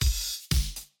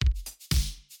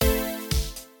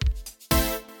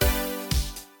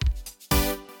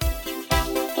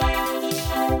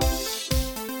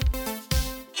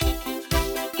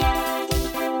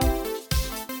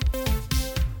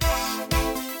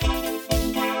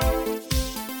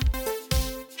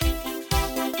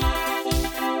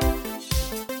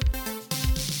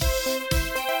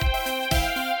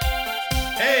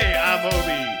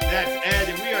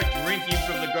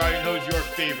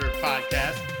favorite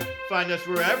podcast. Find us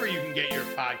wherever you can get your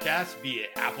podcasts, be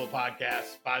it Apple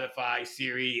Podcasts, Spotify,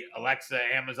 Siri, Alexa,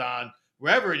 Amazon,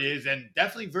 wherever it is, and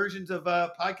definitely versions of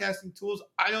podcasting tools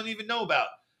I don't even know about.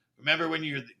 Remember, when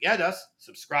you get us,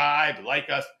 subscribe, like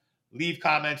us, leave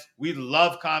comments. We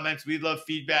love comments. We love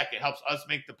feedback. It helps us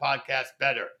make the podcast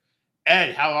better.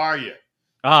 Ed, how are you?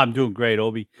 I'm doing great,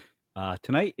 Obi.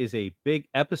 Tonight is a big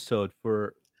episode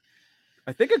for,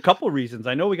 I think, a couple reasons.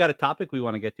 I know we got a topic we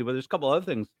want to get to, but there's a couple other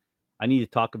things I need to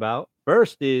talk about.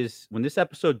 First is when this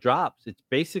episode drops, it's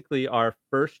basically our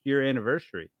first year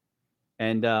anniversary.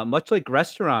 And much like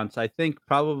restaurants, I think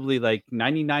probably like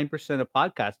 99% of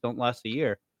podcasts don't last a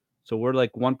year. So we're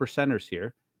like 1%ers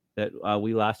here that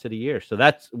we lasted a year. So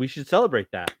we should celebrate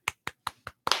that.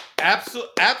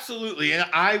 Absolutely. And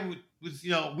I was,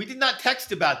 we did not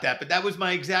text about that, but that was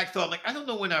my exact thought. Like, I don't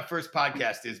know when our first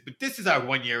podcast is, but this is our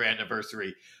 1 year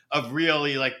anniversary of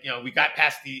really, like, we got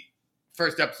past the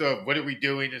first episode of what are we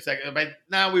doing in a second. But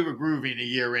now we were grooving a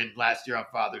year in last year on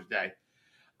Father's Day.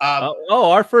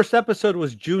 Our first episode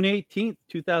was June 18th,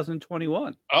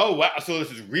 2021. Oh, wow. So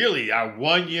this is really our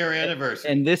 1 year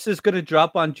anniversary. And this is going to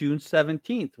drop on June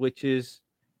 17th, which is,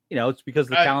 it's because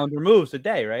the calendar moves a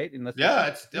day, right? Yeah,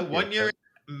 it's the 1 year.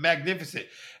 Magnificent.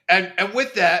 And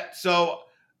with that, so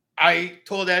I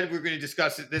told Ed we were going to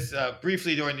discuss this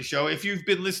briefly during the show. If you've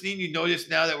been listening, you notice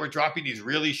now that we're dropping these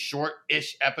really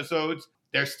short-ish episodes.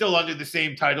 They're still under the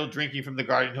same title, Drinking from the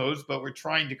Garden Hose, but we're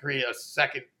trying to create a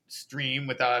second stream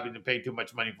without having to pay too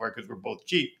much money for it because we're both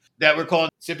cheap, that we're calling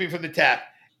Sipping from the Tap.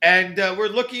 And we're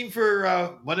looking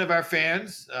for one of our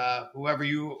fans, whoever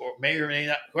you or may or may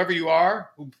not, whoever you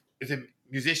are, who is a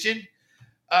musician.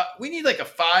 We need like a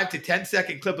 5 to 10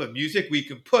 second clip of music we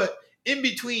can put in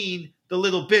between the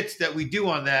little bits that we do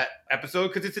on that episode,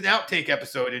 because it's an outtake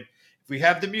episode. And if we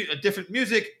have a different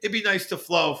music, it'd be nice to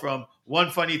flow from one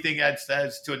funny thing Ed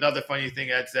says to another funny thing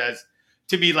Ed says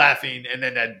to me laughing, and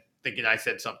then Ed thinking I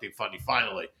said something funny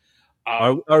finally.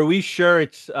 Are we sure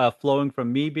it's flowing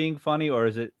from me being funny, or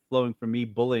is it flowing from me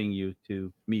bullying you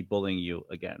to me bullying you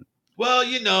again?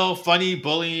 Well, funny,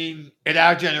 bullying, in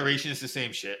our generation, it's the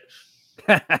same shit.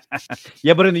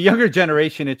 Yeah, but in the younger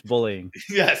generation, it's bullying.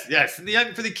 Yes. For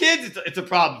the kids, it's a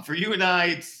problem. For you and I,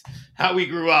 it's how we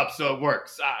grew up, so it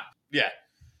works.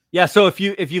 Yeah. So if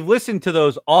you've listened to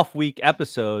those off week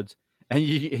episodes and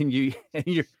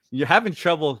you're having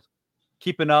trouble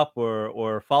keeping up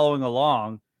or following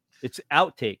along, it's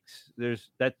outtakes.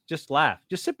 Just laugh.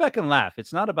 Just sit back and laugh.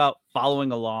 It's not about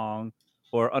following along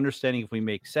or understanding if we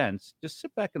make sense. Just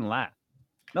sit back and laugh.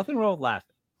 Nothing wrong with laughing.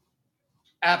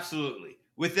 Absolutely.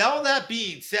 With all that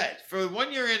being said, for the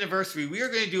 1 year anniversary, we are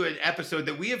going to do an episode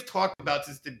that we have talked about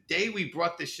since the day we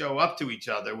brought the show up to each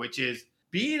other, which is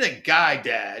being a guy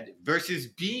dad versus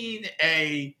being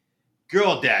a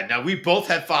girl dad. Now, we both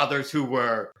had fathers who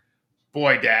were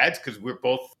boy dads because we're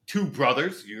both two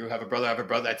brothers. You have a brother, I have a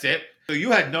brother. That's it. So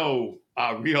you had no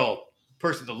real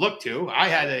person to look to. I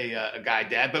had a guy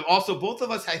dad, but also both of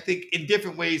us, I think, in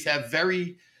different ways have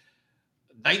very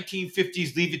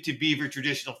 1950s Leave It to Beaver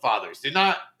traditional fathers. They're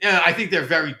not, I think they're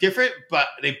very different, but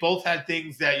they both had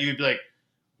things that you'd be like,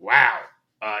 wow,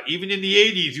 even in the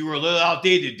 80s, you were a little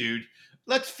outdated, dude.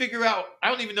 Let's figure out, I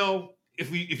don't even know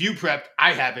if you prepped.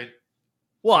 I haven't.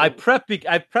 Well, I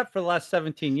prepped for the last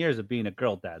 17 years of being a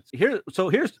girl dad.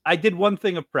 I did one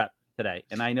thing of prep today,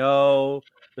 and I know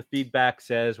the feedback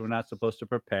says we're not supposed to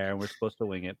prepare and we're supposed to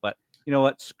wing it, but you know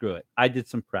what? Screw it. I did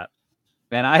some prep.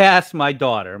 And I asked my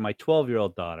daughter, my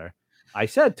 12-year-old daughter, I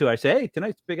said, hey,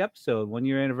 tonight's a big episode, 1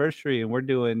 year anniversary, and we're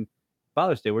doing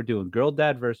Father's Day. We're doing girl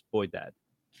dad versus boy dad.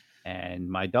 And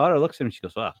my daughter looks at me, she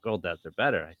goes, oh, girl dads are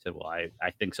better. I said, well, I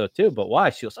think so too, but why?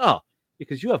 She goes, oh,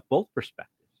 because you have both perspectives.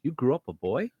 You grew up a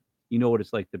boy, you know what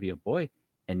it's like to be a boy,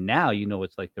 and now you know what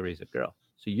it's like to raise a girl.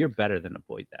 So you're better than a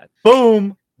boy dad.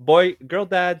 Boom! Girl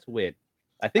dads win.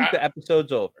 I think the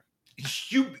episode's over.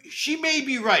 She may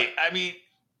be right. I mean,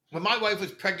 when my wife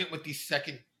was pregnant with the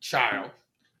second child,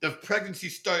 the pregnancy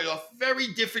started off very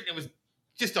different. It was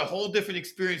just a whole different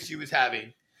experience she was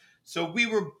having. So we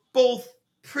were both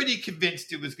pretty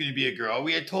convinced it was going to be a girl.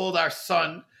 We had told our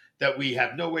son that we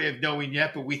have no way of knowing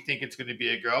yet, but we think it's going to be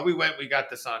a girl. We got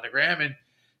the sonogram, and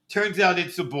turns out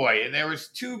it's a boy. And there was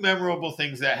two memorable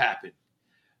things that happened.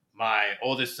 My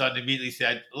oldest son immediately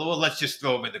said, well, let's just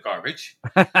throw him in the garbage.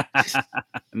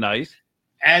 Nice.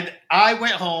 And I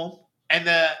went home, and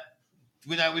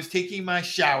when I was taking my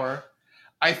shower,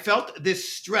 I felt this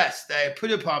stress that I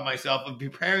put upon myself of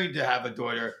preparing to have a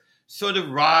daughter sort of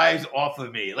rise off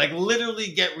of me, like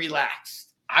literally get relaxed.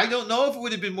 I don't know if it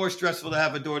would have been more stressful to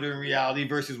have a daughter in reality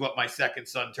versus what my second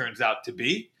son turns out to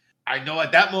be. I know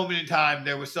at that moment in time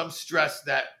there was some stress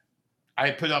that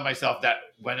I put on myself that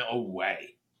went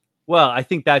away. Well, I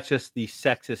think that's just the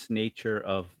sexist nature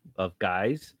of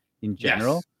guys in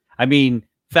general. Yes. I mean,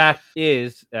 fact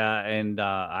is, and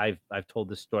I've told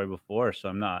this story before, so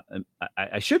I'm not.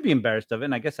 I should be embarrassed of it,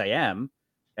 and I guess I am.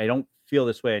 I don't feel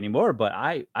this way anymore, but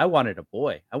I wanted a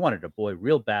boy. I wanted a boy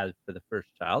real bad for the first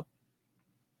child,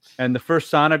 and the first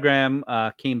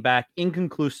sonogram came back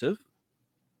inconclusive,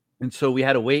 and so we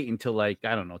had to wait until like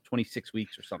I don't know 26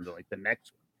 weeks or something like the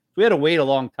next one. So we had to wait a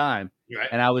long time. Right.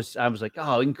 And I was like,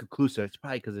 oh, inconclusive. It's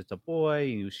probably because it's a boy.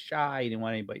 And he was shy. He didn't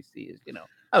want anybody to see his,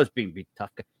 I was being a big tough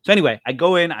guy. So anyway, I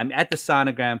go in. I'm at the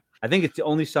sonogram. I think it's the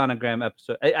only sonogram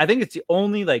episode. I think it's the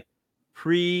only like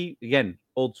again,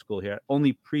 old school here.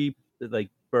 Only like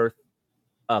birth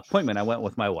appointment. I went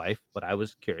with my wife, but I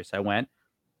was curious. I went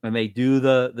and they do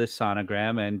the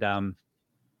sonogram and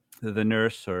the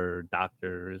nurse or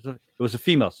doctor it was a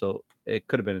female, so it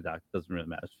could have been a doctor. Doesn't really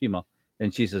matter. It's female,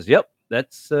 and she says, "Yep,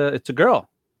 that's it's a girl."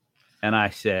 And I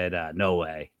said, "No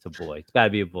way, it's a boy. It's got to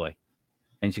be a boy."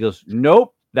 And she goes,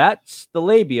 "Nope, that's the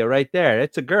labia right there.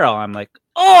 It's a girl." I'm like,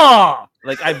 "Oh!"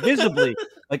 Like I visibly,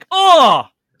 like, "Oh!"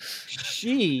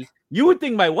 You would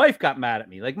think my wife got mad at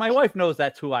me. Like my wife knows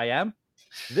that's who I am.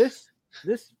 This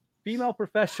female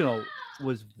professional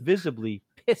was visibly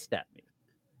pissed at me.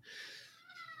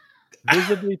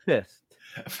 Visibly pissed.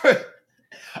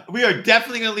 We are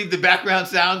definitely going to leave the background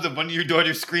sounds of one of your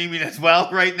daughters screaming as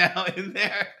well right now in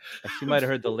there. She might have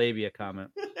heard the labia comment.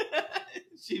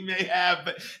 She may have,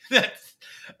 but that's.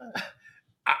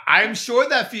 I'm sure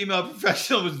that female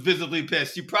professional was visibly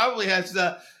pissed. She probably has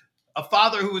a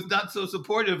father who was not so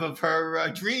supportive of her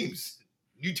dreams.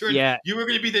 You were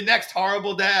going to be the next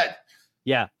horrible dad.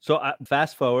 Yeah. So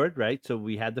fast forward, right? So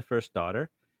we had the first daughter.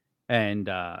 And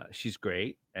she's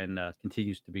great and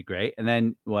continues to be great. And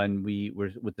then when we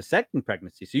were with the second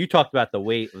pregnancy, so you talked about the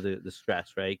weight of the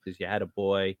stress, right? Because you had a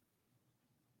boy.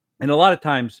 And a lot of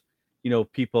times,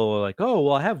 people are like, oh,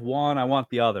 well, I have one. I want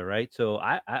the other, right? So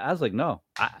I was like, no.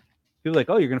 People are like,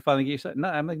 oh, you're going to finally get your son. No,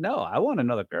 I'm like, no, I want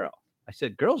another girl. I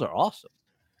said, girls are awesome.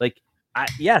 Like,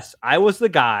 yes, I was the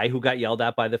guy who got yelled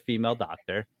at by the female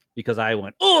doctor because I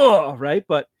went, oh, right?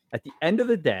 But at the end of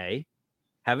the day,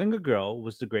 having a girl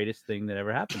was the greatest thing that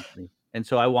ever happened to me. And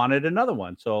so I wanted another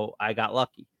one. So I got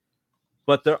lucky.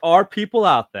 But there are people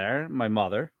out there, my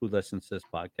mother, who listens to this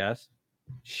podcast,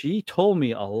 she told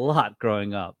me a lot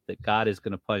growing up that God is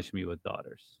going to punish me with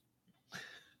daughters.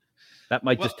 That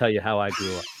might just tell you how I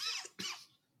grew up.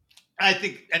 I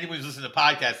think anyone who's listening to the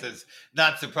podcast is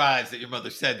not surprised that your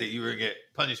mother said that you were going to get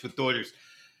punished with daughters.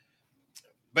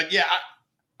 But yeah,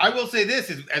 I will say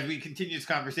this as we continue this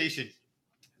conversation.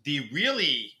 The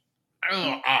really, I don't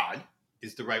know, odd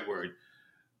is the right word.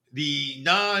 The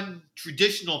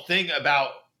non-traditional thing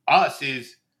about us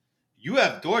is you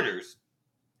have daughters,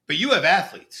 but you have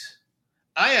athletes.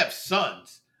 I have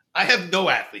sons. I have no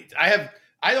athletes. I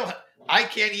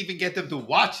can't even get them to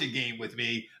watch a game with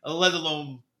me, let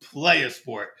alone play a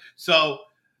sport. So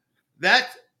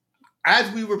that's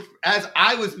as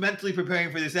I was mentally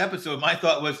preparing for this episode, my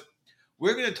thought was,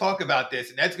 we're going to talk about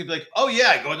this, and Ed's going to be like, oh, yeah,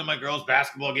 I go to my girls'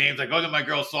 basketball games. I go to my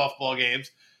girls' softball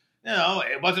games.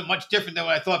 It wasn't much different than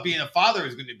what I thought being a father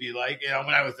was going to be like,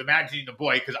 when I was imagining a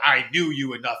boy, because I knew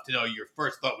you enough to know your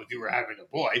first thought was you were having a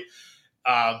boy.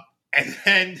 And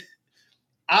then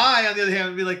I, on the other hand,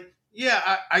 would be like,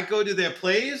 yeah, I go to their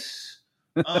plays.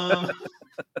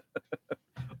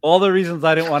 All the reasons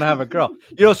I didn't want to have a girl.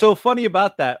 So funny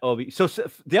about that, Obi. So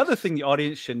the other thing the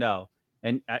audience should know,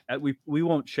 and we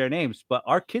won't share names, but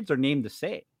our kids are named the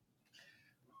same.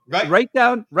 Right.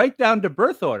 Right down to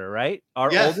birth order, right?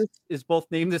 Our oldest is both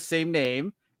named the same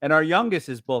name, and our youngest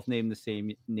is both named the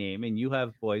same name. And you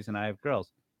have boys and I have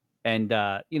girls. And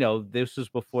this was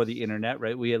before the internet,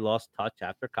 right? We had lost touch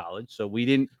after college, so we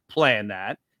didn't plan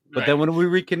that. But then when we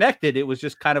reconnected, it was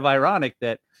just kind of ironic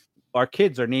that our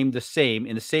kids are named the same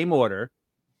in the same order,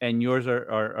 and yours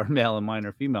are male and mine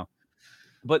are female.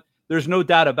 But there's no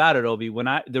doubt about it, Obi.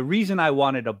 The reason I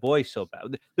wanted a boy so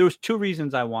bad, there was two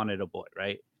reasons I wanted a boy,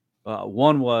 right?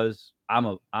 One was I'm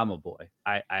a boy.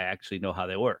 I actually know how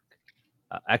they work.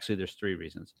 Actually, there's three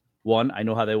reasons. One, I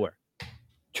know how they work.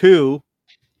 Two,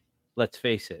 let's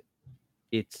face it,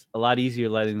 it's a lot easier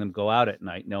letting them go out at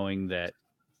night knowing that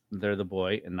they're the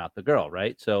boy and not the girl,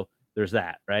 right? So there's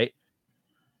that, right?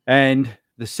 And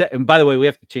and by the way, we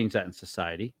have to change that in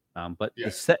society. But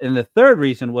the third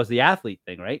reason was the athlete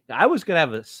thing, right? I was going to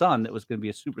have a son that was going to be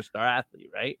a superstar athlete,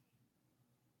 right?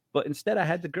 But instead I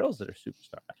had the girls that are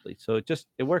superstar athletes. So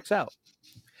it works out.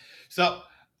 So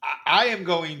I am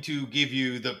going to give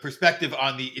you the perspective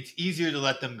on the it's easier to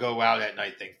let them go out at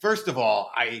night thing. First of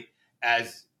all,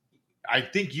 as I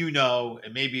think you know,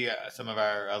 and maybe some of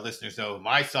our listeners know,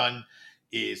 my son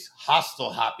is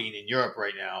hostel hopping in Europe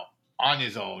right now on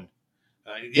his own.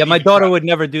 Yeah, my daughter would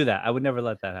never do that. I would never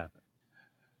let that happen.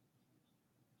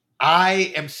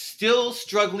 I am still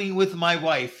struggling with my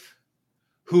wife,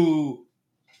 who,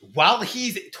 while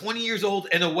he's 20 years old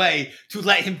and away, to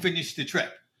let him finish the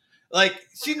trip. Like,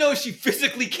 she knows she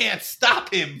physically can't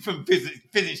stop him from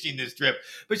finishing this trip.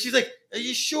 But she's like, are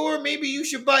you sure maybe you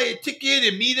should buy a ticket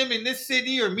and meet him in this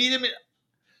city or meet him in...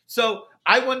 So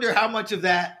I wonder how much of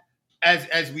that,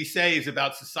 as we say, is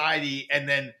about society. And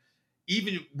then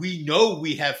even we know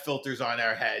we have filters on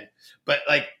our head. But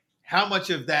like, how much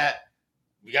of that,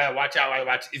 we got to watch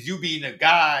out, is you being a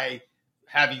guy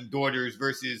having daughters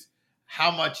versus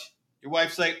how much your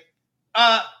wife's like,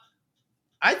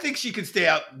 I think she can stay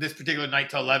out this particular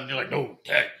night till 11. You're like, no,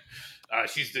 10.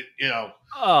 She's the, you know.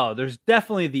 Oh, there's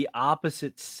definitely the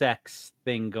opposite sex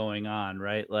thing going on,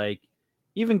 right? Like,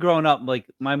 even growing up, like,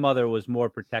 my mother was more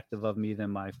protective of me than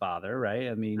my father, right?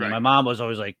 I mean, my mom was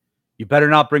always like, you better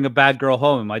not bring a bad girl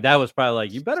home. And my dad was probably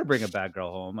like, you better bring a bad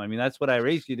girl home. I mean, that's what I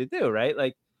raised you to do, right?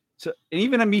 Like, so, and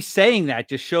even me saying that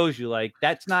just shows you, like,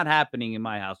 that's not happening in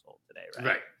my household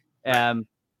today, right?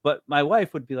 But my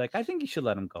wife would be like, I think you should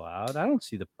let him go out. I don't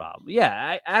see the problem.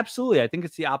 Yeah, absolutely. I think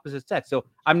it's the opposite sex. So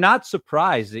I'm not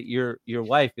surprised that your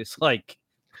wife is like,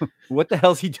 what the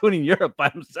hell is he doing in Europe by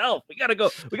himself? We gotta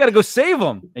go save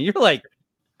him. And you're like,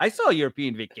 I saw a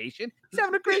European vacation. He's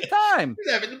having a great time.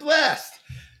 He's having a blast.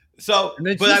 So, and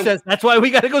then she says, that's why we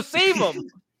gotta go save him.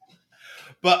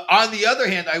 But on the other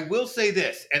hand, I will say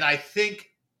this, and I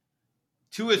think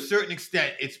to a certain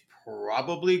extent, it's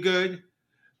probably good.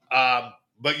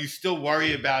 But you still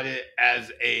worry about it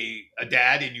as a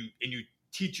dad, and you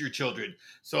teach your children.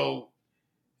 So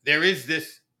there is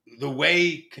this, the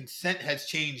way consent has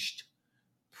changed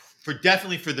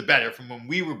definitely for the better from when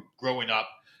we were growing up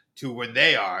to when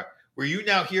they are, where you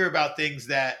now hear about things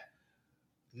that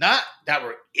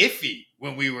were iffy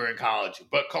when we were in college,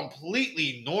 but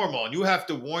completely normal. And you have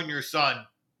to warn your son,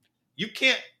 you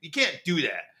can't do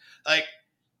that. Like,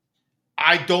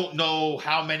 I don't know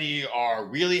how many are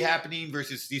really happening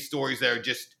versus these stories that are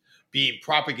just being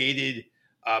propagated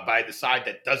by the side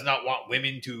that does not want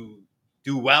women to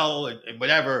do well and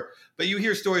whatever. But you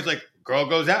hear stories like, girl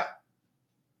goes out,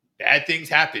 bad things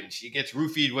happen, she gets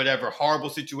roofied, whatever, horrible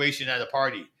situation at a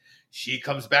party. She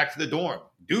comes back to the dorm.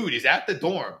 Dude is at the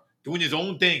dorm doing his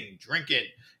own thing, drinking,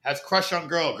 has crush on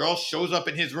girl shows up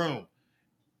in his room,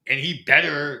 and he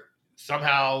better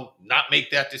somehow not make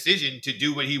that decision to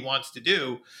do what he wants to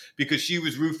do because she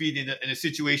was roofied in a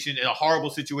situation, in a horrible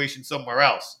situation somewhere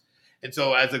else. And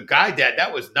so as a guy dad,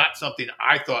 that was not something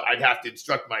I thought I'd have to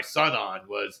instruct my son on,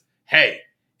 was, hey,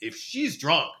 if she's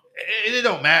drunk, it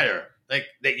don't matter like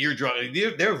that you're drunk.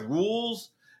 There are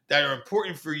rules that are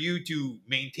important for you to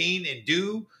maintain and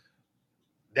do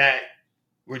that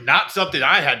were not something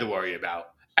I had to worry about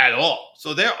at all.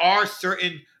 So there are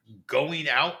certain going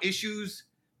out issues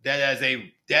that as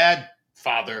a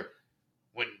father,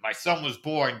 when my son was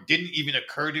born, didn't even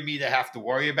occur to me to have to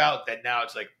worry about. That now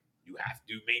it's like, you have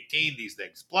to maintain these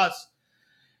things. Plus,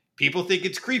 people think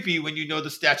it's creepy when you know the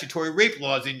statutory rape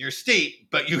laws in your state,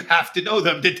 but you have to know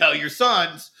them to tell your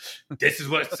sons, this is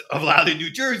what's allowed in New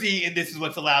Jersey, and this is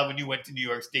what's allowed when you went to New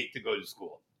York State to go to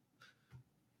school.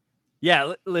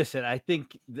 Yeah, listen, I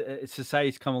think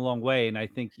society's come a long way, and I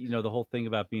think, the whole thing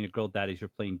about being a girl dad is you're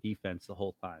playing defense the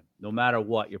whole time. No matter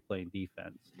what, you're playing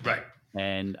defense. Right.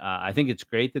 And I think it's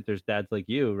great that there's dads like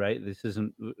you, right?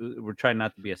 We're trying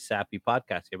not to be a sappy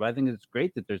podcast here, but I think it's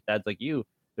great that there's dads like you.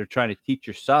 They're trying to teach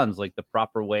your sons like the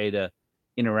proper way to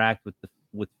interact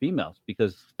with females,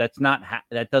 because it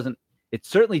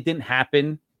certainly didn't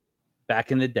happen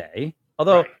back in the day.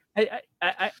 Although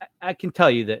I can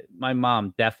tell you that my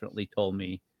mom definitely told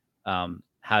me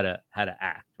how to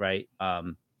act, right?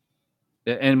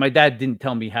 And my dad didn't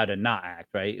tell me how to not act,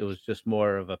 right? It was just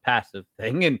more of a passive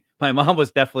thing. And my mom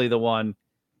was definitely the one,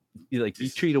 like, you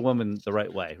treat a woman the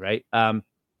right way, right?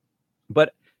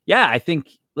 But yeah, I think,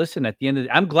 listen, at the end of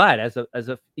I'm glad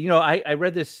I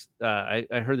read this, I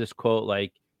heard this quote,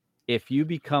 like, if you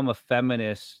become a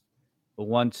feminist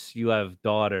once you have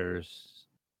daughters,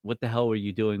 what the hell were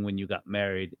you doing when you got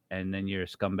married? And then you're a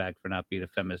scumbag for not being a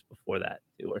feminist before that,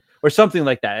 too, or something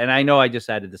like that. And I know I just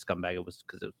added the scumbag. It was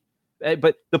because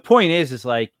but the point is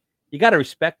like, you got to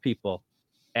respect people.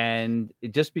 And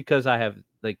just because I have,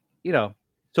 like,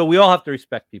 so we all have to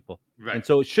respect people. Right. And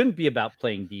so it shouldn't be about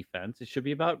playing defense. It should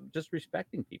be about just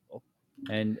respecting people.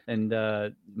 And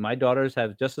my daughters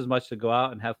have just as much to go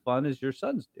out and have fun as your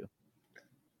sons do.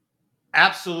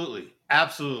 Absolutely,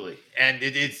 absolutely, and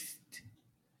it is.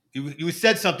 You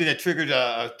said something that triggered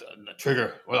a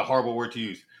trigger. What a horrible word to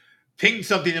use. Pinged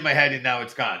something in my head, and now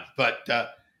it's gone. But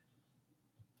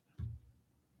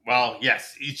well,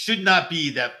 yes, it should not be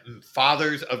that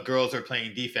fathers of girls are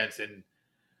playing defense, and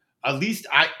at least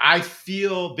I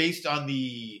feel based on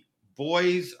the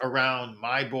boys around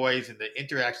my boys and the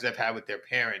interactions I've had with their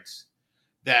parents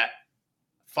that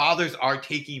fathers are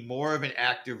taking more of an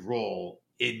active role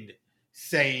in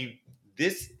saying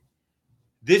this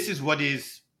is what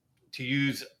is, to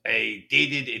use a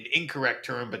dated and incorrect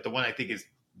term, but the one I think is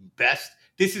best.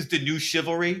 This is the new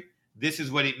chivalry. This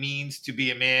is what it means to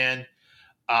be a man.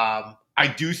 I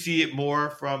do see it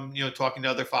more from talking to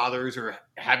other fathers or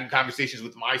having conversations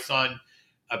with my son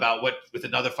about what with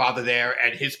another father there,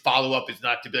 and his follow up is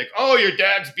not to be like, "Oh, your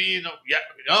dad's being yeah,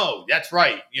 no, that's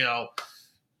right."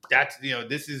 That's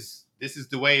this is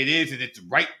the way it is, and it's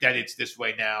right that it's this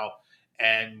way now.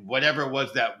 And whatever it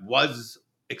was that was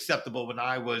acceptable when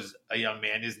I was a young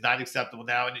man is not acceptable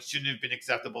now, and it shouldn't have been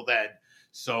acceptable then.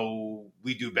 So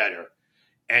we do better.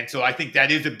 And so I think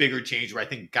that is a bigger change where I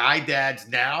think guy dads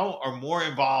now are more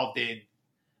involved in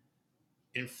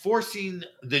enforcing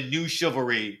the new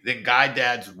chivalry than guy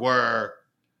dads were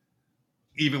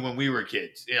even when we were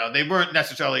kids. They weren't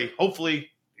necessarily, hopefully,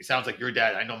 it sounds like your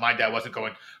dad. I know my dad wasn't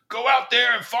going, go out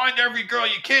there and find every girl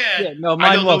you can. Yeah, no, I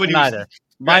mine don't know what wasn't he was either. right.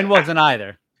 Mine wasn't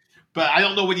either. But I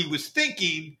don't know what he was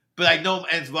thinking. But I know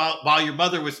as well, while your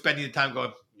mother was spending the time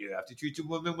going, you have to treat your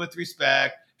woman with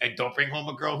respect and don't bring home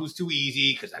a girl who's too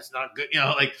easy because that's not good.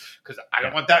 Because I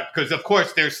don't want that. Because of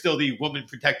course there's still the woman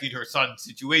protecting her son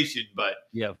situation. But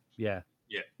Yeah. yeah.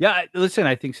 Listen,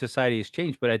 I think society has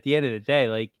changed, but at the end of the day,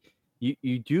 like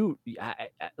you do.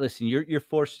 Listen, you're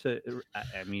forced to.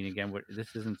 I mean, again,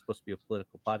 this isn't supposed to be a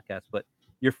political podcast, but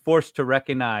you're forced to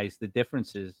recognize the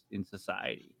differences in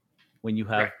society when you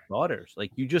have Right. daughters.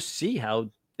 Like you just see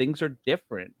how things are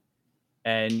different,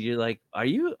 and you're like, are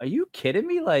you kidding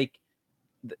me? Like,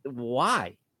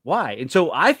 why? And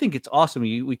so I think it's awesome.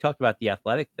 We talked about the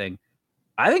athletic thing.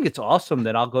 I think it's awesome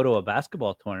that I'll go to a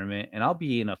basketball tournament and I'll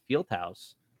be in a field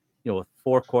house, with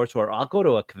 4 courts, or I'll go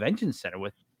to a convention center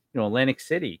with, Atlantic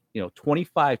City,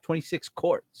 25, 26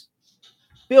 courts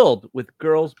filled with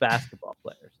girls basketball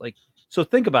players. Like, so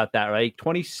think about that, right?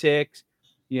 26,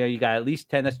 you got at least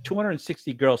 10, that's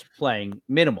 260 girls playing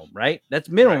minimum, right? That's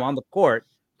minimum Right. on the court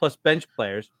plus bench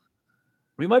players.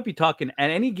 We might be talking at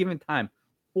any given time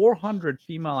 400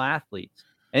 female athletes,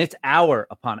 and it's hour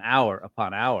upon hour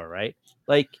upon hour, right?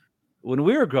 Like when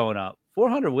we were growing up,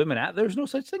 400 women. There's no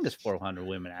such thing as 400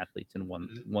 women athletes in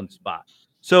one spot.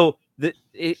 So it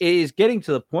is getting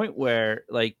to the point where,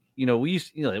 like, we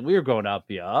used, we were growing up.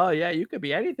 Yeah, oh yeah, you could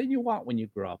be anything you want when you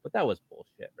grow up, but that was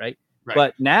bullshit, right? Right.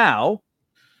 But now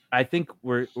I think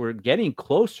we're getting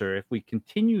closer if we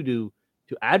continue to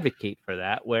advocate for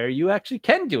that, where you actually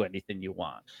can do anything you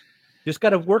want. Just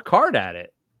got to work hard at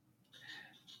it.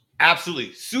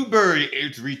 Absolutely. Sue Bird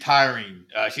is retiring.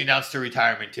 She announced her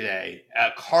retirement today.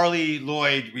 Carly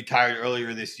Lloyd retired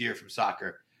earlier this year from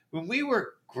soccer. When we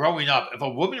were growing up, if a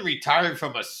woman retired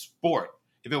from a sport,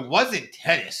 if it wasn't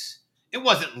tennis, it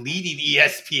wasn't leading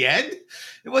ESPN.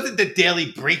 It wasn't the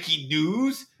daily breaking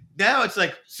news. Now it's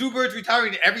like Sue Bird's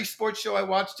retiring. Every sports show I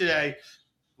watched today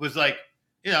was like,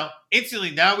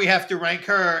 instantly now we have to rank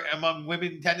her among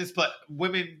women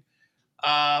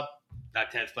not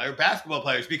tennis player, basketball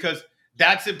players, because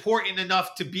that's important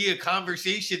enough to be a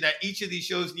conversation that each of these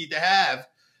shows need to have.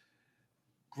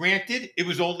 Granted, it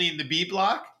was only in the B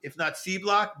block, if not C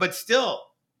block, but still,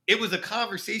 it was a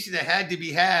conversation that had to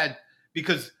be had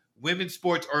because women's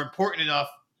sports are important enough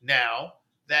now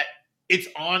that it's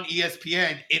on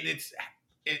ESPN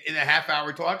in a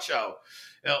half-hour talk show.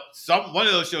 One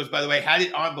of those shows, by the way, had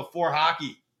it on before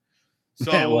hockey.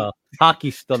 So well,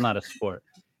 hockey's still not a sport.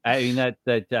 I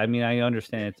mean I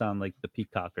understand it's on like the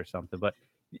Peacock or something, but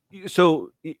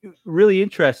so really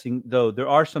interesting though. There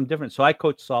are some different. So I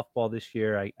coached softball this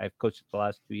year. I've coached it the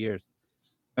last 2 years,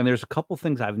 and there's a couple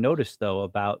things I've noticed though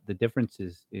about the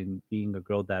differences in being a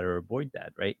girl dad or a boy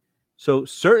dad, right? So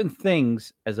certain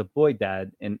things as a boy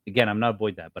dad, and again, I'm not a boy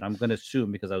dad, but I'm going to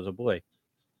assume because I was a boy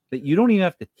that you don't even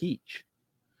have to teach.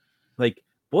 Like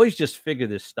boys just figure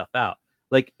this stuff out.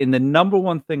 Like, and the number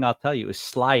one thing I'll tell you is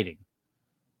sliding.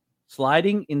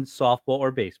 Sliding in softball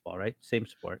or baseball, right? Same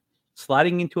sport.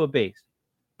 Sliding into a base.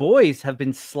 Boys have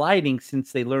been sliding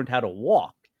since they learned how to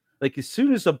walk. Like as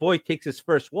soon as a boy takes his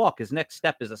first walk, his next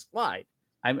step is a slide.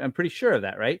 I'm pretty sure of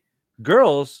that, right?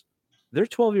 Girls, they're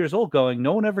 12 years old going,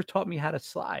 no one ever taught me how to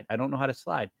slide. I don't know how to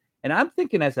slide. And I'm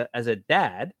thinking as a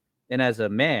dad and as a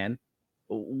man,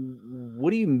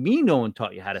 what do you mean no one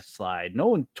taught you how to slide? No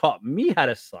one taught me how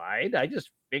to slide. I just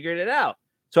figured it out.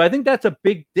 So I think that's a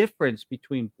big difference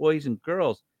between boys and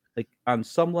girls. Like on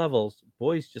some levels,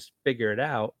 boys just figure it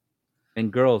out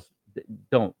and girls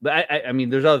don't. But I mean,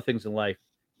 there's other things in life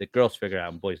that girls figure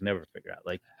out and boys never figure out,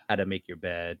 like how to make your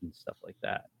bed and stuff like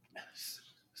that.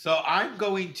 So I'm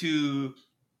going to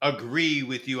agree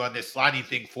with you on this sliding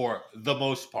thing for the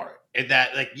most part. And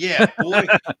that, like, yeah, boys.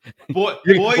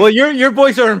 Well, your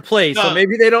boys are in place, so No.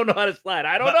 maybe they don't know how to slide.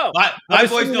 I don't know. My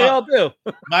boys They all do.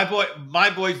 my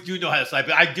boys do know how to slide,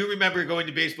 but I do remember going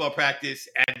to baseball practice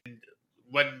and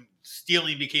when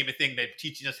stealing became a thing, that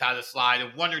teaching us how to slide,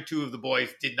 and one or two of the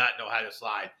boys did not know how to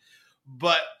slide.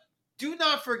 But do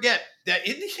not forget that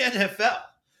in the NFL,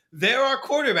 there are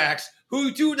quarterbacks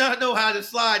who do not know how to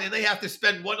slide, and they have to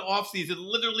spend one offseason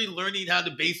literally learning how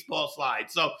to baseball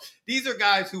slide. So these are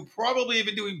guys who probably have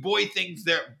been doing boy things,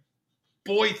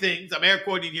 I'm air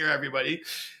quoting here, everybody,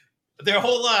 their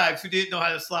whole lives, who didn't know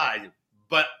how to slide.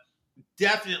 But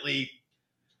definitely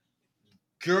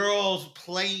girls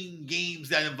playing games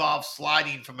that involve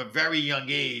sliding from a very young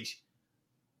age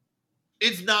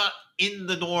is not in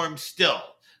the norm still.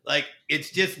 Like,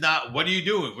 it's just not, what are you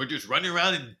doing? We're just running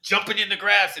around and jumping in the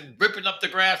grass and ripping up the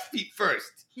grass feet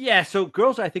first. Yeah, so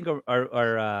girls, I think are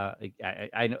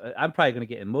I know I'm probably going to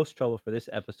get in most trouble for this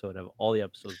episode of all the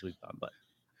episodes we've done, but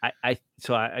I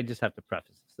just have to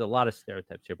preface. There's a lot of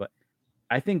stereotypes here, but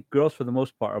I think girls for the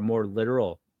most part are more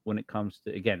literal when it comes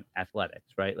to, again,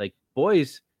 athletics, right? Like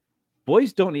boys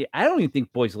don't I don't even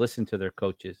think boys listen to their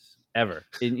coaches ever.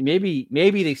 And maybe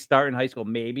they start in high school,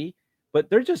 maybe, but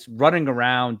they're just running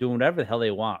around doing whatever the hell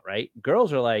they want, right?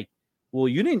 Girls are like, well,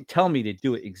 you didn't tell me to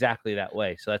do it exactly that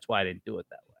way, so that's why I didn't do it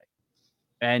that way.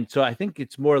 And so I think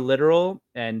it's more literal.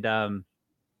 And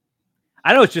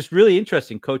I know it's just really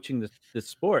interesting coaching this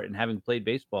sport and having played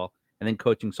baseball and then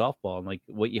coaching softball and like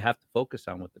what you have to focus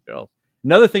on with the girls.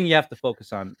 Another thing you have to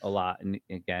focus on a lot, and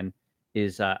again,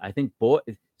 is I think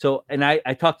So, and I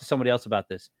talked to somebody else about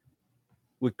this.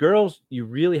 With girls, you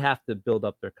really have to build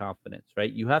up their confidence,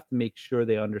 right? You have to make sure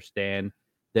they understand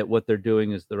that what they're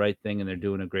doing is the right thing and they're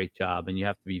doing a great job, and you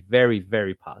have to be very,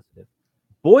 very positive.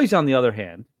 Boys, on the other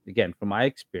hand, again, from my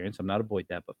experience, I'm not a boy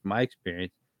dad, but from my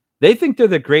experience, they think they're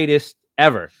the greatest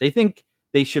ever. They think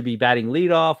they should be batting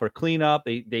leadoff or cleanup.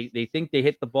 They think they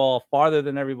hit the ball farther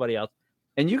than everybody else.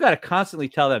 And you got to constantly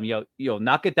tell them, yo,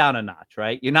 knock it down a notch,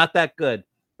 right? You're not that good,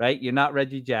 right? You're not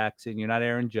Reggie Jackson. You're not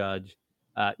Aaron Judge.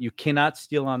 You cannot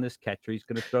steal on this catcher. He's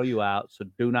going to throw you out. So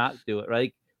do not do it,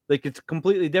 right? Like it's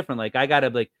completely different. Like I got to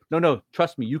like, no,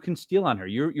 trust me. You can steal on her.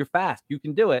 You're fast. You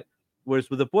can do it. Whereas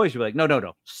with the boys, you're like,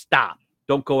 no, stop.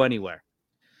 Don't go anywhere.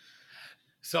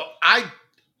 So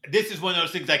this is one of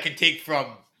those things I can take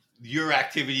from your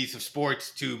activities of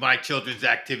sports to my children's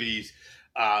activities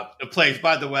of plays.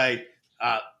 By the way,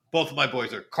 both of my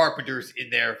boys are carpenters in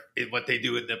what they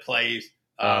do in the plays.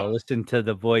 Listen to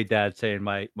the boy dad saying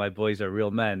my boys are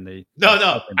real men.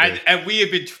 No. And we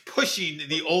have been pushing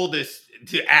the oldest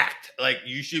to act. Like,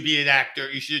 you should be an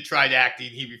actor. You should have tried acting.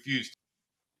 He refused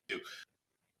to.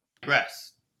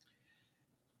 Press.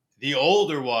 The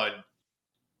older one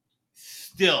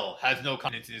still has no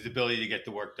confidence in his ability to get the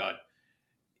work done.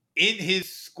 In his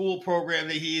school program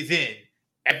that he is in,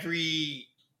 at the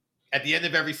end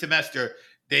of every semester,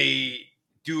 they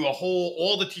do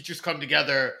all the teachers come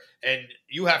together and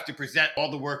you have to present all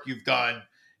the work you've done,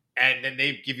 and then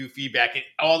they give you feedback. And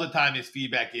all the time his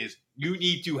feedback is, you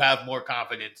need to have more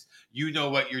confidence. You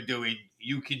know what you're doing.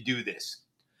 You can do this.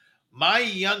 My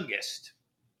youngest,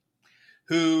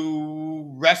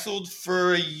 who wrestled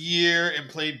for a year and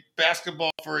played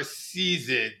basketball for a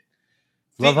season.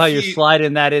 Love how you're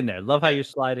sliding that in there. Love how you're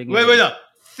sliding. Wait, no.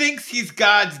 Thinks he's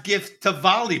God's gift to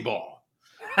volleyball.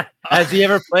 Has he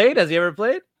ever played?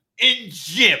 In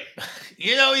gym.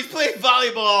 He's played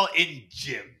volleyball in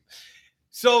gym.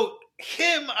 So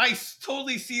him, I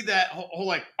totally see that whole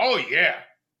like, oh yeah,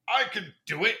 I can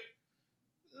do it.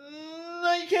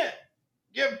 No, you can't.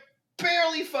 You're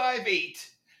barely 5'8".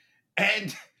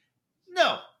 And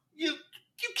no, you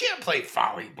can't play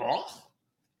volleyball.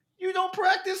 You don't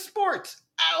practice sports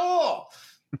at all.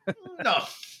 No,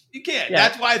 you can't. Yeah.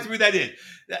 That's why I threw that in.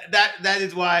 That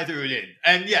is why I threw it in.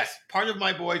 And yes, part of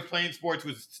my boys playing sports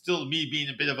was still me being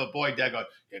a bit of a boy dad going,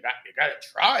 you got to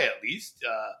try at least.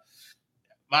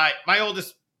 My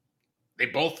oldest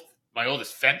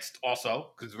fenced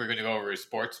also, because we're going to go over his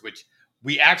sports, which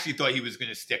we actually thought he was going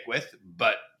to stick with,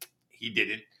 but he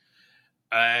didn't.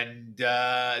 And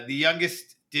the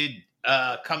youngest did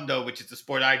Kumdo, which is the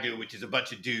sport I do, which is a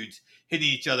bunch of dudes hitting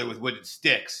each other with wooden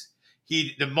sticks.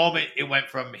 the moment it went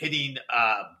from hitting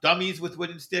dummies with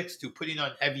wooden sticks to putting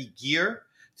on heavy gear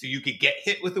so you could get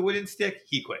hit with a wooden stick,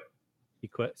 he quit. He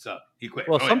quit. So he quit.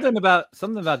 Well, something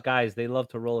about guys, they love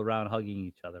to roll around hugging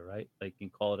each other, right? Like you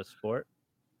can call it a sport.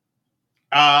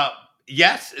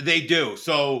 Yes, they do.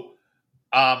 So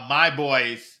my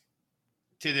boys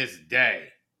to this day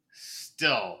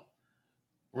still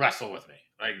wrestle with me.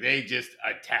 Like they just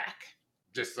attack.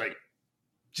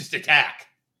 Just attack.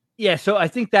 Yeah, so I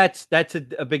think that's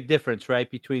a big difference, right,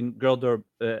 between girl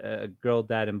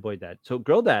dad and boy dad. So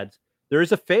girl dads, there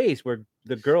is a phase where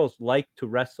the girls like to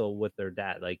wrestle with their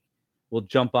dad, like will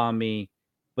jump on me,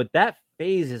 but that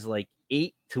phase is like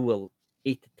 8 to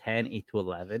 10, 8 to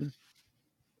 11.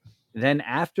 Then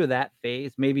after that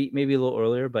phase, maybe a little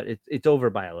earlier, but it's over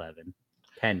by 11,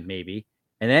 10 maybe.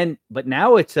 And then but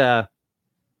now it's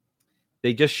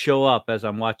they just show up as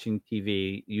I'm watching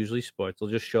TV, usually sports. They'll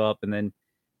just show up and then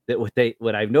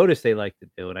what I've noticed they like to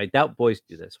do, and I doubt boys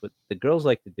do this, what the girls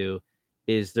like to do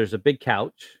is there's a big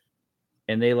couch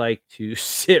and they like to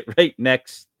sit right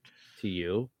next to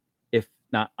you, if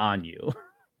not on you,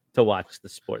 to watch the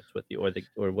sports with you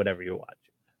or whatever you're watching.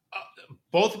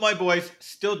 Both of my boys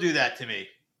still do that to me,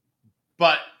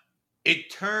 but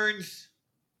it turns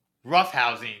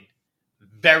roughhousing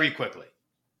very quickly.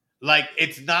 Like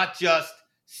it's not just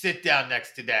sit down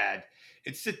next to dad.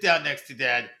 It's sit down next to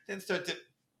dad, then start to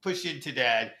push into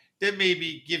dad, then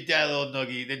maybe give dad a little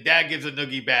noogie, then dad gives a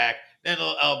noogie back, then a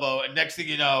little elbow, and next thing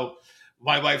you know,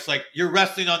 my wife's like, "You're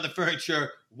wrestling on the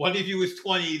furniture. One of you is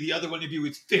 20, the other one of you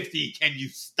is 50. Can you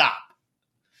stop?"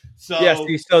 So yeah,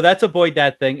 see, so that's a boy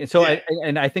dad thing. And so yeah.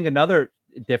 I think another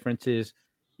difference is,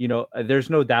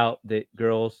 there's no doubt that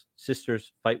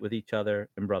sisters fight with each other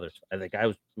and brothers. I think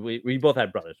we both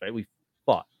had brothers, right? We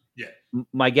fought. Yeah.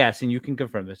 My guess, and you can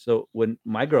confirm this. So when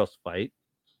my girls fight,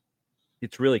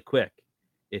 it's really quick.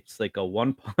 It's like a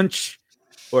one punch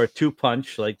or a two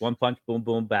punch, like one punch, boom,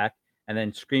 boom, back, and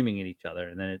then screaming at each other.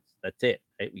 And then that's it,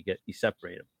 right? You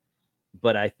separate them.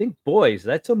 But I think boys,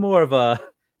 it's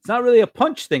not really a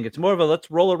punch thing. It's more of a let's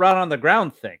roll around on the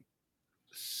ground thing.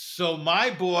 So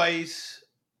my boys,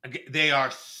 they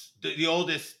are the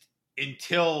oldest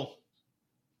until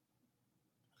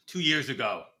 2 years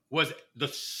ago was the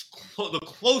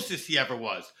closest he ever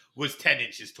was 10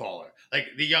 inches taller. Like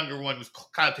the younger one was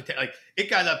kind of like it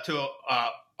got up to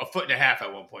a foot and a half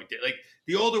at one point. Like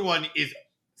the older one is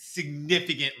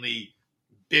significantly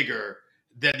bigger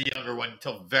than the younger one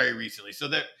until very recently. So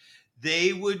that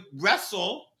they would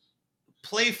wrestle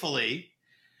playfully.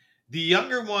 The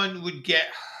younger one would get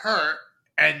hurt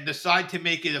and decide to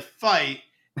make it a fight,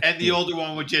 and the older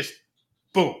one would just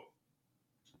boom.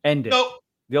 End it. Nope.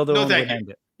 The older one would end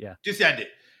it. Yeah. Just end it.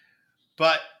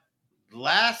 But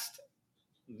last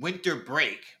winter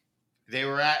break, we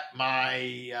were at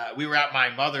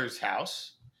my mother's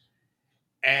house,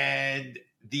 and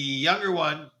the younger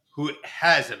one, who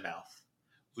has a mouth,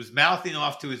 was mouthing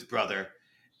off to his brother,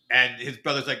 and his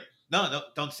brother's like, no,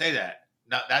 don't say that.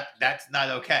 No, that's not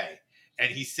okay.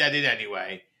 And he said it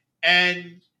anyway.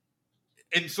 And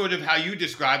in sort of how you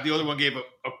described, the other one gave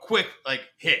a quick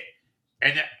hit.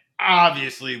 And that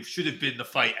obviously should have been the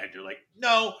fight ender. Like,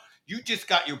 no, you just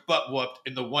got your butt whooped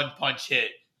in the one punch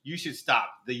hit. You should stop.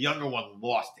 The younger one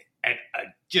lost it and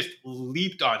just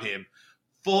leaped on him,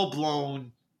 full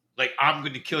blown, like, I'm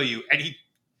going to kill you. And he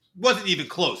wasn't even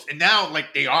close. And now,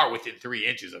 they are within 3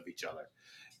 inches of each other.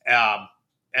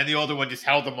 And the older one just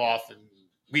held them off, and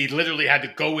we literally had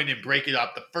to go in and break it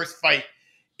up. The first fight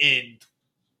in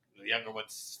the younger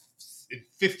ones in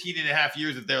 15 and a half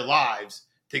years of their lives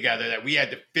together that we had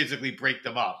to physically break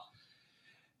them up.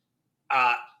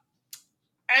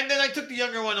 And then I took the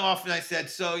younger one off and I said,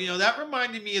 so, that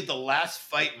reminded me of the last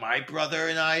fight my brother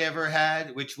and I ever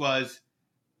had, which was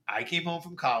I came home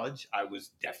from college. I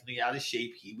was definitely out of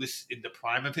shape. He was in the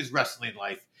prime of his wrestling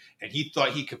life, and he thought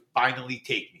he could finally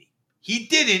take me. He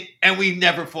didn't, and we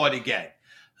never fought again.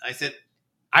 I said,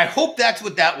 I hope that's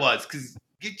what that was, because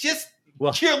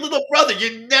you're a little brother.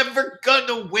 You're never going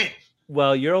to win.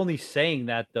 Well, you're only saying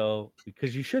that, though,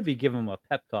 because you should be giving him a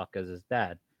pep talk as his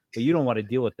dad, but you don't want to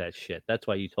deal with that shit. That's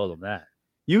why you told him that.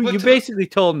 You basically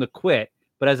told him to quit,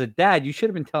 but as a dad, you should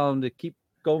have been telling him to keep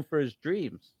going for his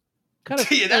dreams.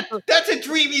 That's a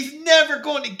dream he's never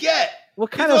going to get. What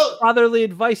kind of fatherly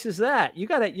advice is that? You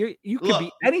can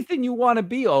be anything you want to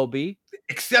be, Obi.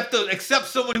 Except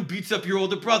someone who beats up your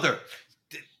older brother.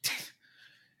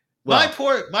 Well,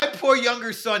 my poor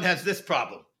younger son has this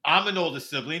problem. I'm an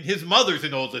oldest sibling. His mother's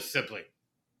an oldest sibling.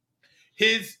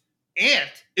 His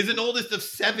aunt is an oldest of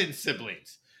 7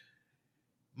 siblings.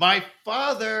 My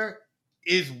father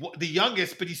is the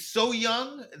youngest, but he's so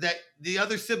young that the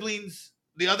other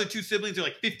two siblings are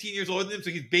like 15 years older than him, so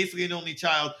he's basically an only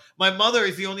child. My mother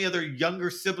is the only other younger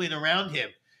sibling around him.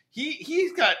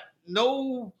 He's got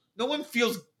no one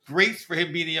feels grace for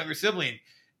him being a younger sibling,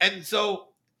 and so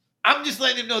I'm just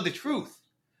letting him know the truth.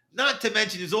 Not to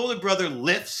mention his older brother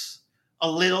lifts a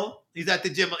little. He's at the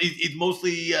gym. He's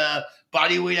mostly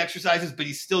body weight exercises, but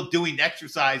he's still doing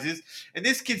exercises. And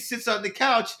this kid sits on the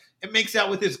couch and makes out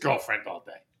with his girlfriend all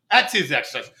day. That's his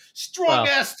exercise. Strong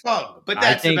ass tongue, but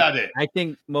that's about it. I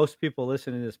think most people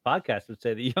listening to this podcast would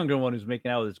say the younger one who's making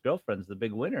out with his girlfriend is the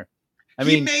big winner. I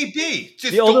mean, he may be.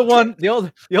 Just the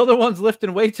older one's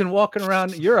lifting weights and walking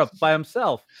around Europe by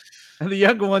himself, and the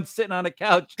younger one's sitting on a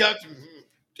couch,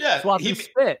 swapping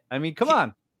spit. I mean, come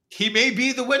on. He may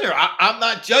be the winner. I'm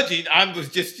not judging.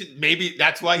 Maybe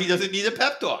that's why he doesn't need a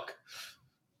pep talk.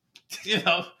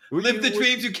 Live the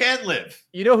dreams you can live.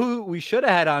 You know who we should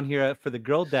have had on here for the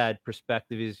girl dad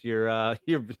perspective is your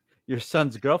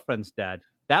son's girlfriend's dad.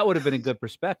 That would have been a good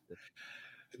perspective.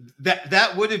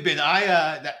 That would have been.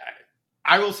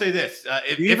 I will say this.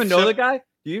 Do you even know the guy?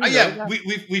 Do you know the guy?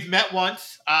 We've met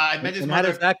once. I met his mother. How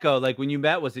does that go? Like when you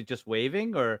met, was it just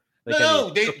waving or? Like, no,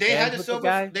 they had us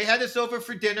over. They had us over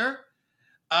for dinner.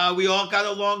 We all got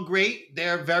along great.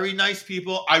 They're very nice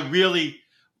people. I really,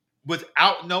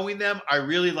 without knowing them, I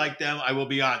really like them. I will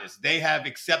be honest. They have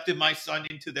accepted my son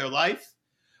into their life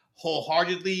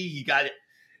wholeheartedly. He got it.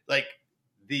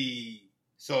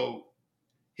 So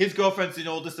his girlfriend's the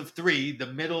oldest of three. The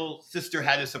middle sister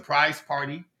had a surprise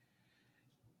party.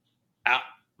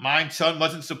 My son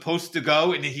wasn't supposed to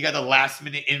go, and he got a last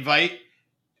minute invite.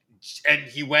 And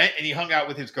he went and he hung out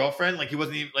with his girlfriend. Like he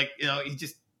wasn't even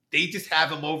they just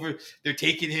have him over. They're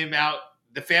taking him out.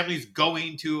 The family's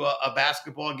going to a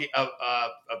basketball game, a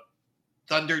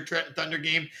Thunder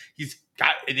game. He's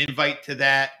got an invite to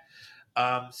that.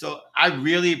 So I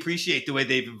really appreciate the way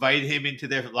they've invited him into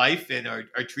their life and are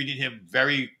treating him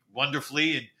very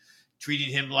wonderfully and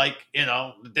treating him like,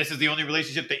 this is the only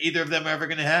relationship that either of them are ever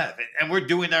going to have. And we're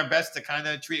doing our best to kind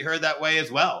of treat her that way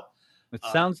as well. It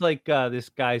sounds like this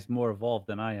guy's more evolved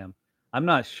than I am. I'm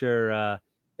not sure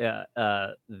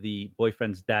the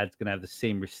boyfriend's dad's going to have the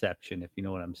same reception, if you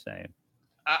know what I'm saying.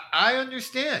 I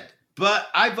understand. But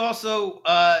I've also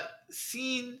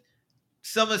seen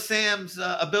some of Sam's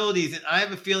abilities. And I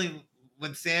have a feeling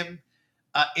when Sam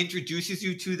introduces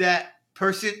you to that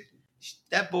person,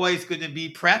 that boy is going to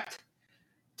be prepped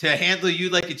to handle you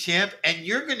like a champ. And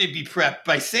you're going to be prepped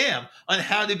by Sam on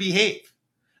how to behave.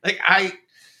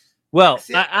 Well,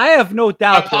 I have no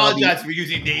doubt. I apologize for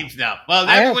using names now. Well,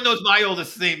 everyone knows my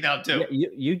oldest name now, too. Yeah,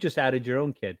 you just added your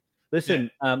own kid. Listen,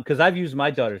 because I've used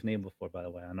my daughter's name before, by the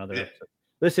way, on other episodes.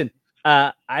 Listen,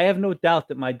 I have no doubt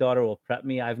that my daughter will prep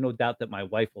me. I have no doubt that my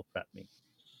wife will prep me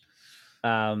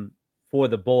for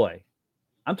the boy.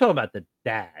 I'm talking about the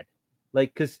dad.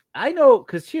 Because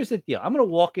here's the deal. I'm going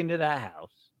to walk into that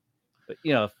house. But,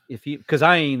 because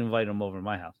I ain't inviting him over to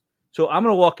my house. So I'm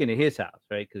going to walk into his house,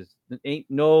 right? Because ain't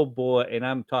no boy, and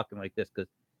I'm talking like this because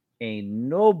ain't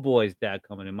no boy's dad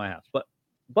coming in my house.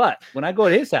 But when I go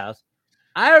to his house,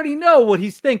 I already know what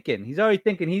he's thinking. He's already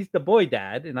thinking he's the boy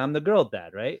dad and I'm the girl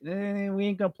dad, right? And we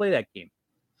ain't going to play that game.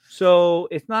 So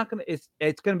it's going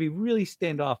to be really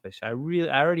standoffish. I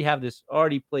already have this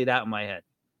already played out in my head.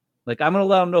 I'm going to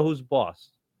let him know who's boss.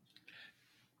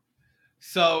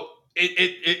 So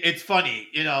it's funny,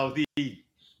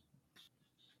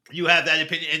 you have that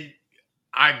opinion, and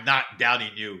I'm not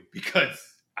doubting you because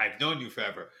I've known you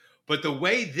forever. But the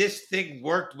way this thing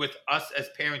worked with us as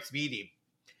parents meeting,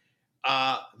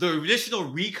 the initial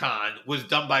recon was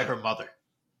done by her mother.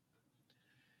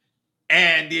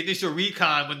 And the initial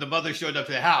recon, when the mother showed up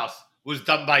to the house, was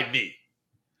done by me.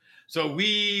 So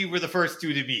we were the first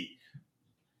two to meet.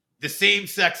 The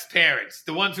same-sex parents,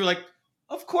 the ones who were like,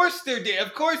 of course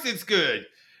of course it's good.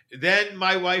 Then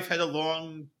my wife had a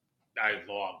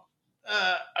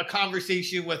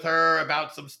conversation with her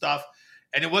about some stuff.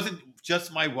 And it wasn't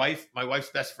just my wife. My wife's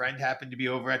best friend happened to be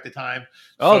over at the time.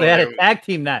 Oh, they had a tag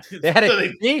team that. They had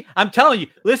see, I'm telling you,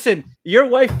 listen, your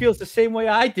wife feels the same way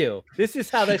I do. This is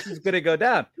how this is going to go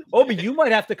down. Obi, you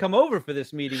might have to come over for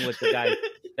this meeting with the guy's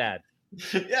dad.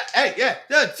 Yeah.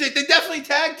 No, they definitely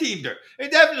tag teamed her.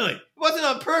 It wasn't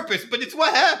on purpose, but it's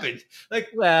what happened. You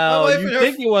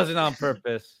think it wasn't on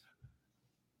purpose.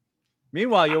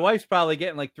 Meanwhile, your wife's probably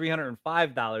getting like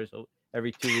 $305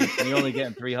 every 2 weeks, and you're only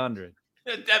getting $300.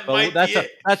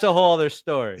 That's a whole other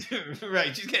story.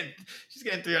 Right. She's getting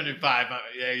 305.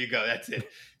 There you go. That's it.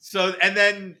 So and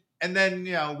then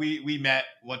we met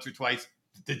once or twice,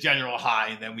 the general high,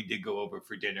 and then we did go over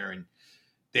for dinner and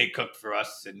they cooked for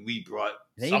us and we brought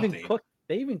something.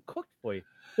 They even cooked for you.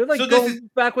 They're like So going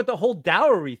back with the whole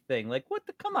dowry thing. Like, what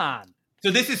the? Come on. So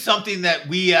this is something that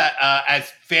we, as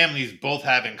families, both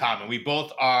have in common. We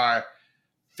both are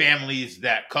families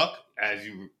that cook, as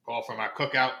you recall from our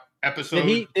cookout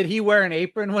episode. Did he wear an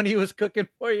apron when he was cooking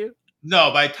for you?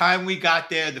 No, by the time we got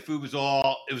there, the food was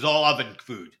all oven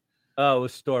food. Oh, it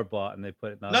was store bought, and they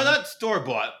put it in the oven. No, not store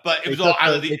bought, but it was all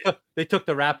out of the. They took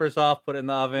the wrappers off, put it in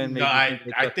the oven. No, I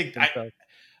think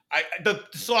the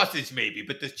sausage maybe,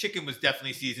 but the chicken was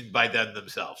definitely seasoned by them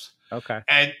themselves. Okay,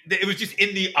 and it was just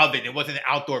in the oven. It wasn't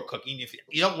outdoor cooking.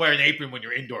 You don't wear an apron when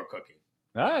you're indoor cooking.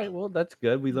 All right, well that's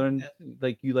good. We learned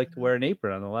like you like to wear an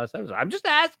apron on the last episode. I'm just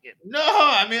asking. No,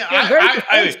 I mean,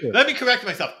 I let me correct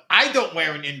myself. I don't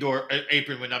wear an indoor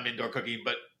apron when I'm indoor cooking,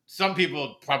 but some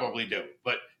people probably do.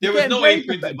 But there was no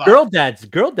aprons involved.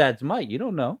 Girl dads might. You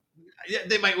don't know. Yeah,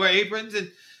 they might wear aprons. And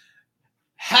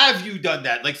have you done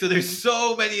that? Like, so there's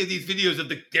so many of these videos of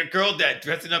their girl dad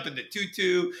dressing up in the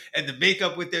tutu and the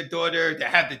makeup with their daughter to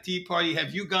have the tea party.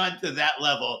 Have you gone to that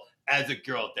level as a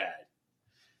girl dad?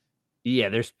 Yeah,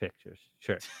 there's pictures.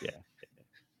 Sure. Yeah.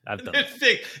 I've done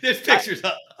there's pictures,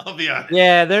 I'll be honest.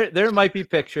 Yeah, there might be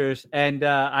pictures. And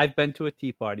I've been to a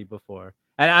tea party before.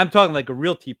 And I'm talking like a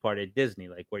real tea party at Disney,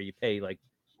 like where you pay like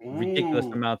ridiculous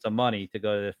amounts of money to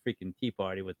go to the freaking tea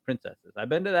party with princesses. I've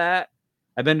been to that.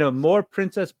 I've been to more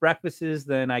princess breakfasts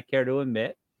than I care to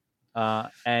admit.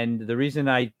 And the reason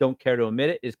I don't care to admit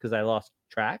it is because I lost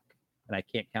track and I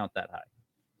can't count that high.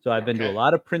 So I've been to a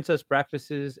lot of princess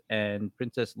breakfasts and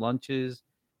princess lunches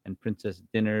and princess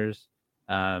dinners.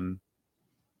 I've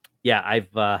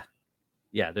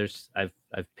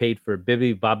paid for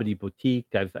Bibbidi Bobbidi Boutique.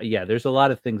 There's a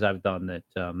lot of things I've done that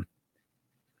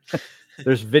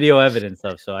there's video evidence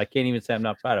of. So I can't even say I'm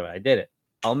not proud of it. I did it.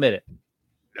 I'll admit it.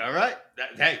 All right.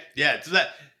 So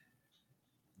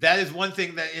that is one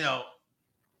thing that,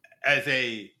 as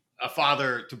a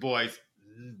father to boys,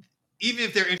 even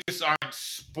if their interests aren't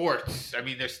sports, I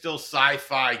mean, they're still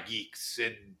sci-fi geeks.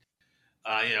 And,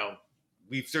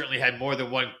 we've certainly had more than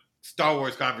one Star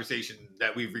Wars conversation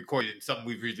that we've recorded and some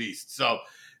we've released. So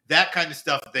that kind of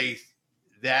stuff,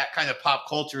 that kind of pop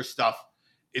culture stuff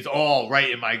is all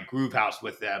right in my groove house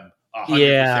with them. 100%.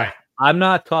 Yeah. I'm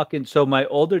not talking. So my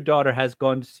older daughter has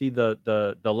gone to see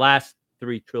the last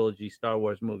 3 trilogy Star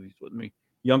Wars movies with me.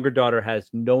 Younger daughter has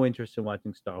no interest in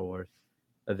watching Star Wars.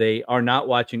 They are not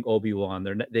watching Obi-Wan.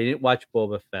 They didn't watch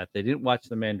Boba Fett. They didn't watch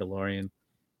The Mandalorian.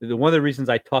 One of the reasons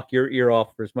I talk your ear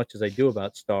off for as much as I do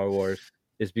about Star Wars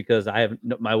is because I have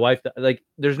my wife. Like,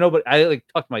 there's nobody. I like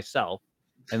talk to myself,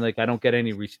 and like I don't get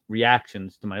any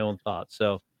reactions to my own thoughts.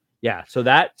 So yeah, so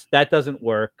that doesn't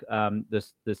work. The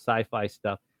sci-fi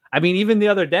stuff. I mean, even the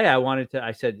other day,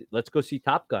 I said, let's go see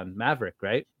Top Gun Maverick,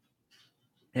 right?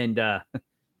 And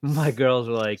my girls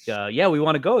were like, yeah, we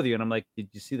want to go with you. And I'm like, did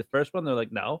you see the first one? They're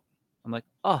like, no. I'm like,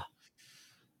 oh,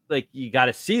 like, you got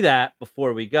to see that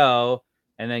before we go.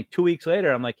 And then 2 weeks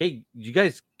later, I'm like, hey, did you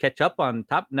guys catch up on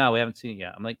Top? No, we haven't seen it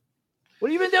yet. I'm like,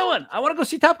 what have you been doing? I want to go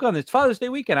see Top Gun. It's Father's Day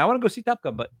weekend. I want to go see Top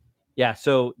Gun. But yeah,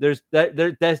 so there's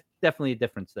definitely a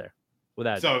difference there.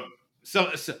 Without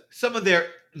some of their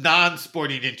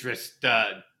non-sporting interests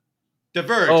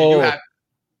diverge.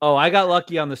 I got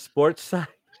lucky on the sports side.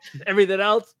 Everything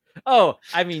else. Oh,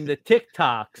 I mean the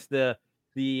TikToks, the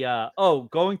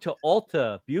going to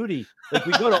Ulta Beauty. Like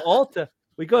we go to Ulta.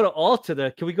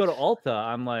 Can we go to Ulta?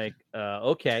 I'm like,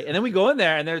 okay. And then we go in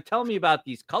there and they're telling me about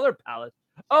these color palettes.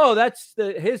 Oh, that's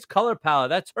his color palette.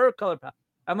 That's her color palette.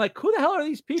 I'm like, who the hell are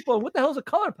these people? And what the hell is a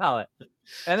color palette?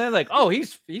 And then like, oh,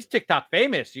 he's TikTok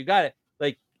famous. You got it.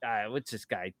 Like, what's this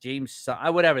guy? James,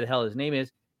 whatever the hell his name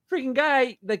is. Freaking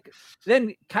guy. Like,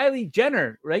 then Kylie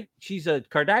Jenner, right? She's a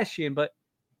Kardashian, but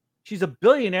she's a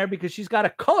billionaire because she's got a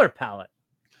color palette.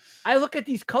 I look at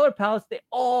these color palettes. They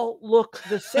all look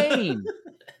the same.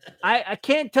 I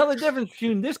can't tell the difference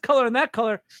between this color and that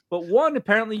color. But one,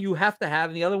 apparently you have to have,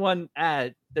 and the other one,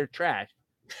 they're trash.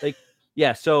 Like,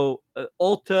 yeah, so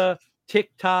Ulta,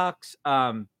 TikToks,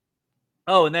 and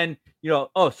then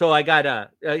so I got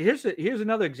here's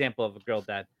another example of a girl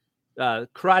dad,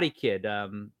 Karate Kid.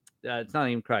 It's not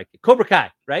even Karate Kid, Cobra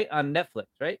Kai, right, on Netflix,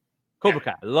 right? Cobra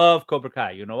Kai, I love Cobra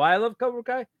Kai. You know why I love Cobra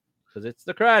Kai? Because it's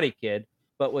the Karate Kid,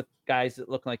 but with guys that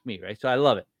look like me, right? So I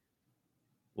love it.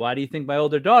 Why do you think my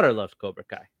older daughter loves Cobra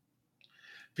Kai?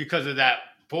 Because of that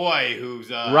boy who's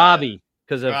Robbie,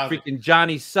 because of freaking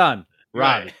Johnny's son,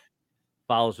 Robbie. Right.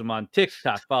 Follows him on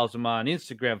TikTok, follows him on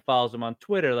Instagram, follows him on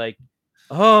Twitter. Like,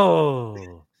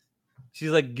 oh, she's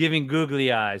like giving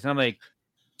googly eyes. And I'm like,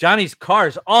 Johnny's car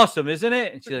is awesome, isn't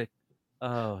it? And she's like,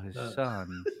 oh, his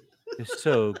son is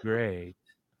so great.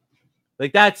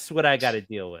 Like, that's what I got to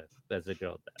deal with. as a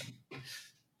girl dad.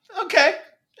 Okay.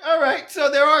 All right. So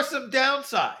there are some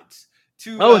downsides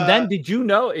to. Oh, and then did you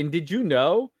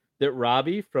know that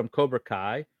Robbie from Cobra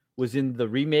Kai was in the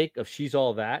remake of She's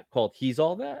All That called He's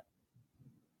All That?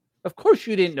 Of course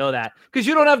you didn't know that because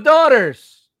you don't have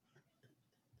daughters.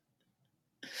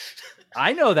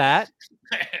 I know that.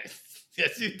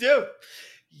 Yes, you do.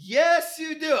 Yes,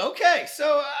 you do. Okay,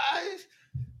 so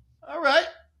all right.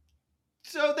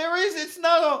 So there is. It's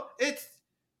not all.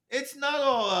 It's not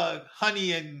all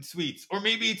honey and sweets, or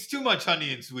maybe it's too much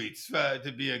honey and sweets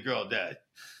to be a girl dad.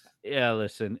 Yeah,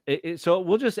 listen. So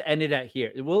we'll just end it at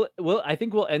here. I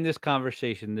think we'll end this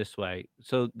conversation this way.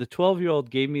 So the 12-year-old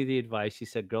gave me the advice. He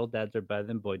said, "Girl dads are better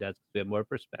than boy dads because we have more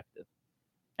perspective."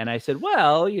 And I said,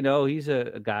 "Well, he's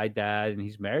a guy dad and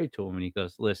he's married to him." And he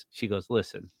goes, "Listen." She goes,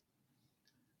 "Listen.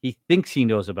 He thinks he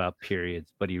knows about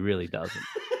periods, but he really doesn't."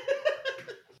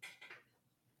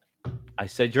 I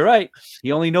said, "You're right.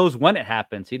 He only knows when it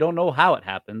happens. He don't know how it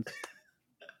happens."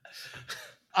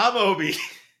 I'm Obi.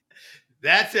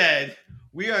 That's Ed.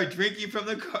 We are drinking from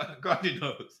the garden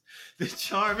hose. The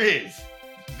charm is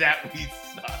that we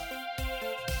suck.